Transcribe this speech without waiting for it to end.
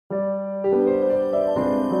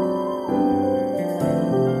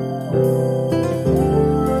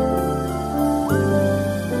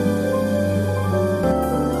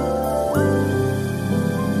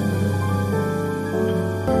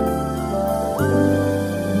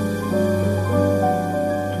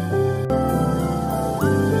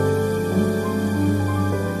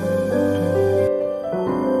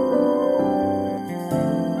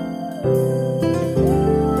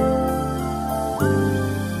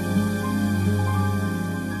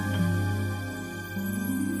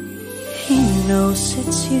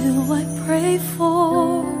It's you I pray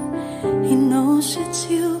for. He knows it's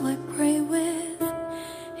you I pray with.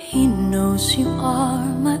 He knows you are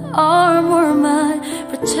my armor, my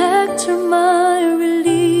protector, my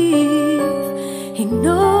relief. He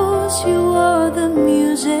knows you are the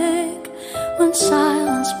music when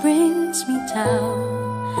silence brings me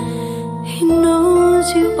down. He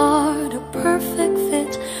knows you are the perfect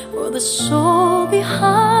fit for the soul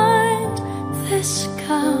behind this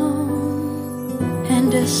gown.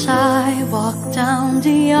 And as I walked down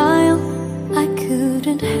the aisle, I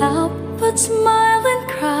couldn't help but smile and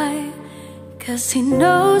cry, 'cause he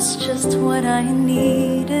knows just what I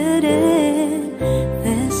needed in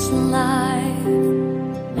this life.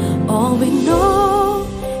 All we know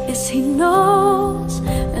is he knows,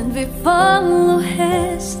 and we follow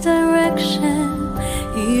his direction.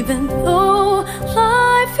 Even though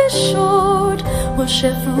life is short, we'll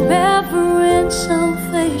share forever in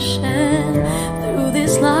salvation. Through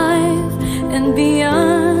this life and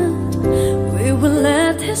beyond, we will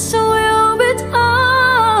let his will be done.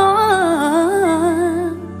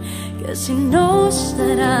 'Cause he knows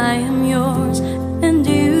that I am yours and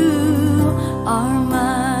you are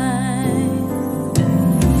mine.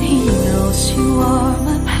 He knows you are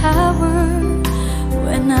my power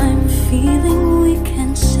when I'm feeling weak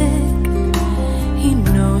and sick. He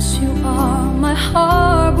knows you are my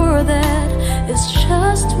harbor that is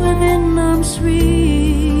just within arm's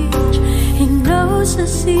reach. He knows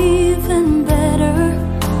us even better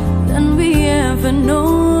than we ever know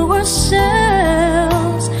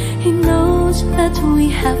ourselves. He knows that we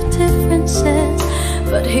have differences,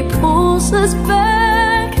 but he pulls us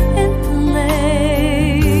back in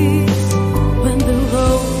place. When the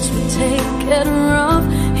roads we take get rough,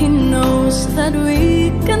 he knows that we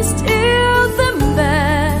can steer them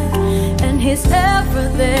back, and he's ever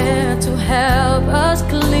there to help us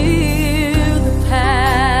clear the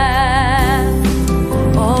path.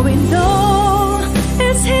 All we know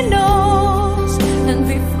is he knows, and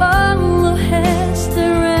we follow his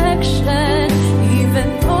direction. Even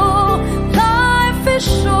though life is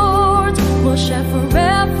short, we'll share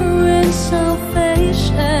forever in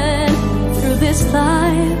salvation. Through this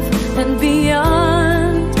life and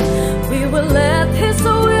beyond, we will let his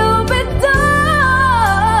will be done.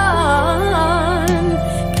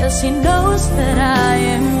 'Cause he knows that I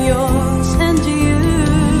am yours and you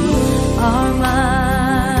are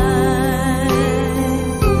mine.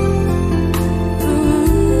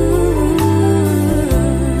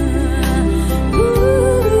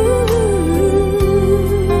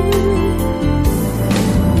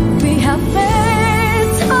 We have made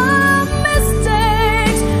some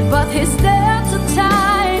mistakes, but he's there to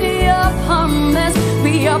tidy up our mess.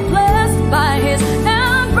 We are blessed by his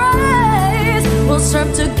embrace. We'll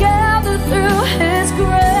serve together through his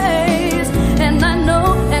grace. And I know,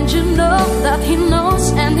 and you know, that he knows,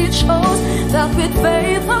 and it shows that with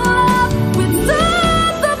faith and love we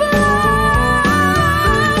stand the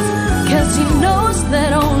blessed. 'Cause he knows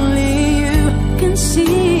that only you can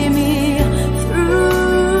see me through.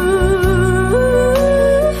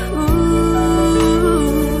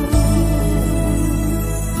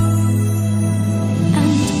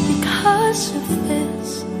 And because of this,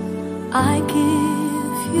 I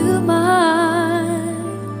give you mine.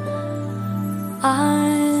 I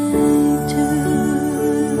do.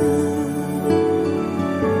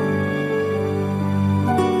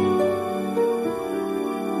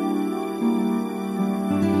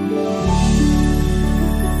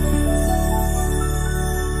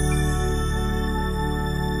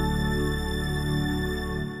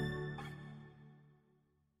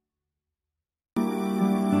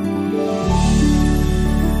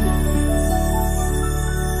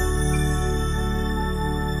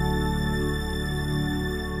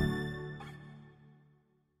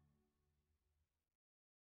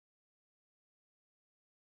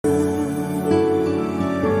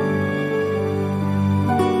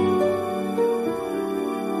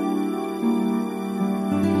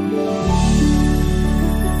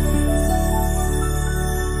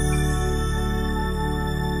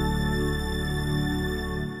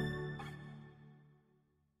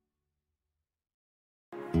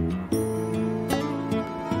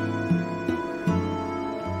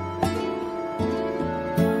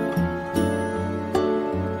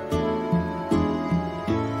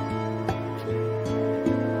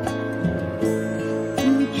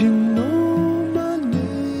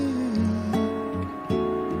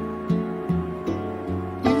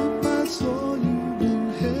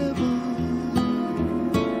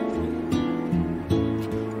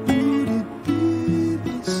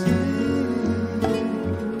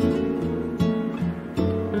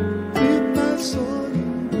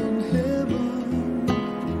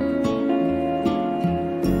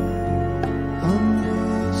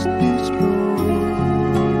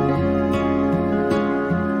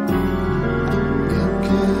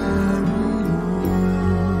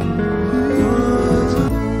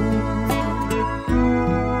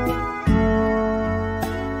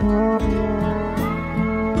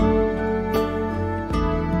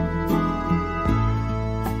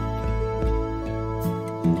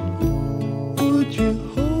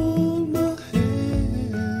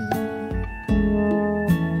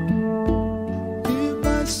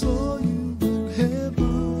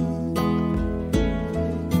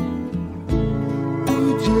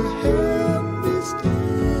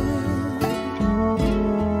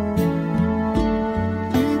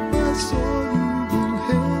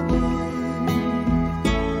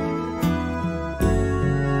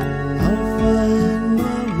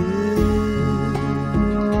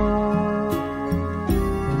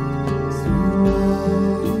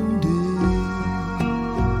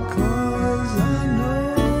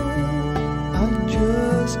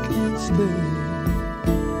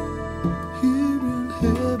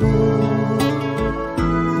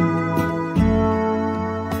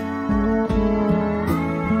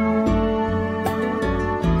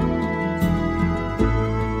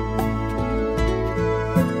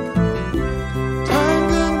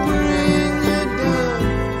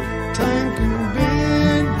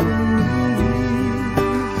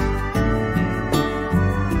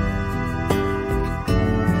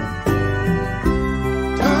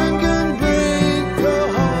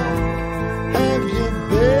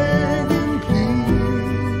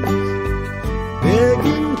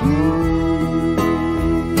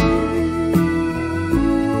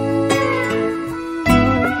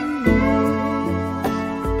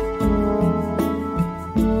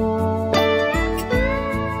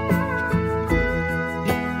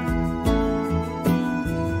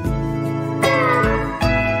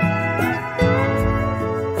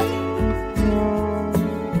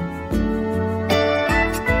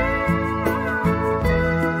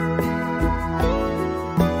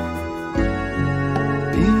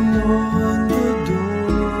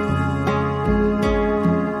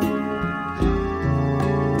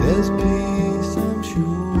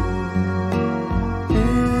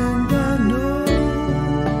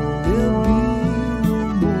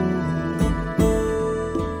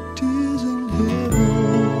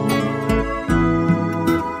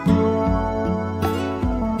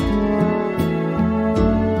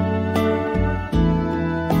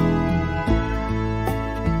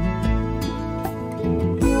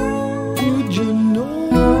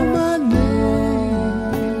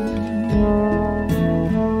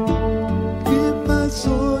 If I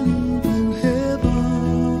saw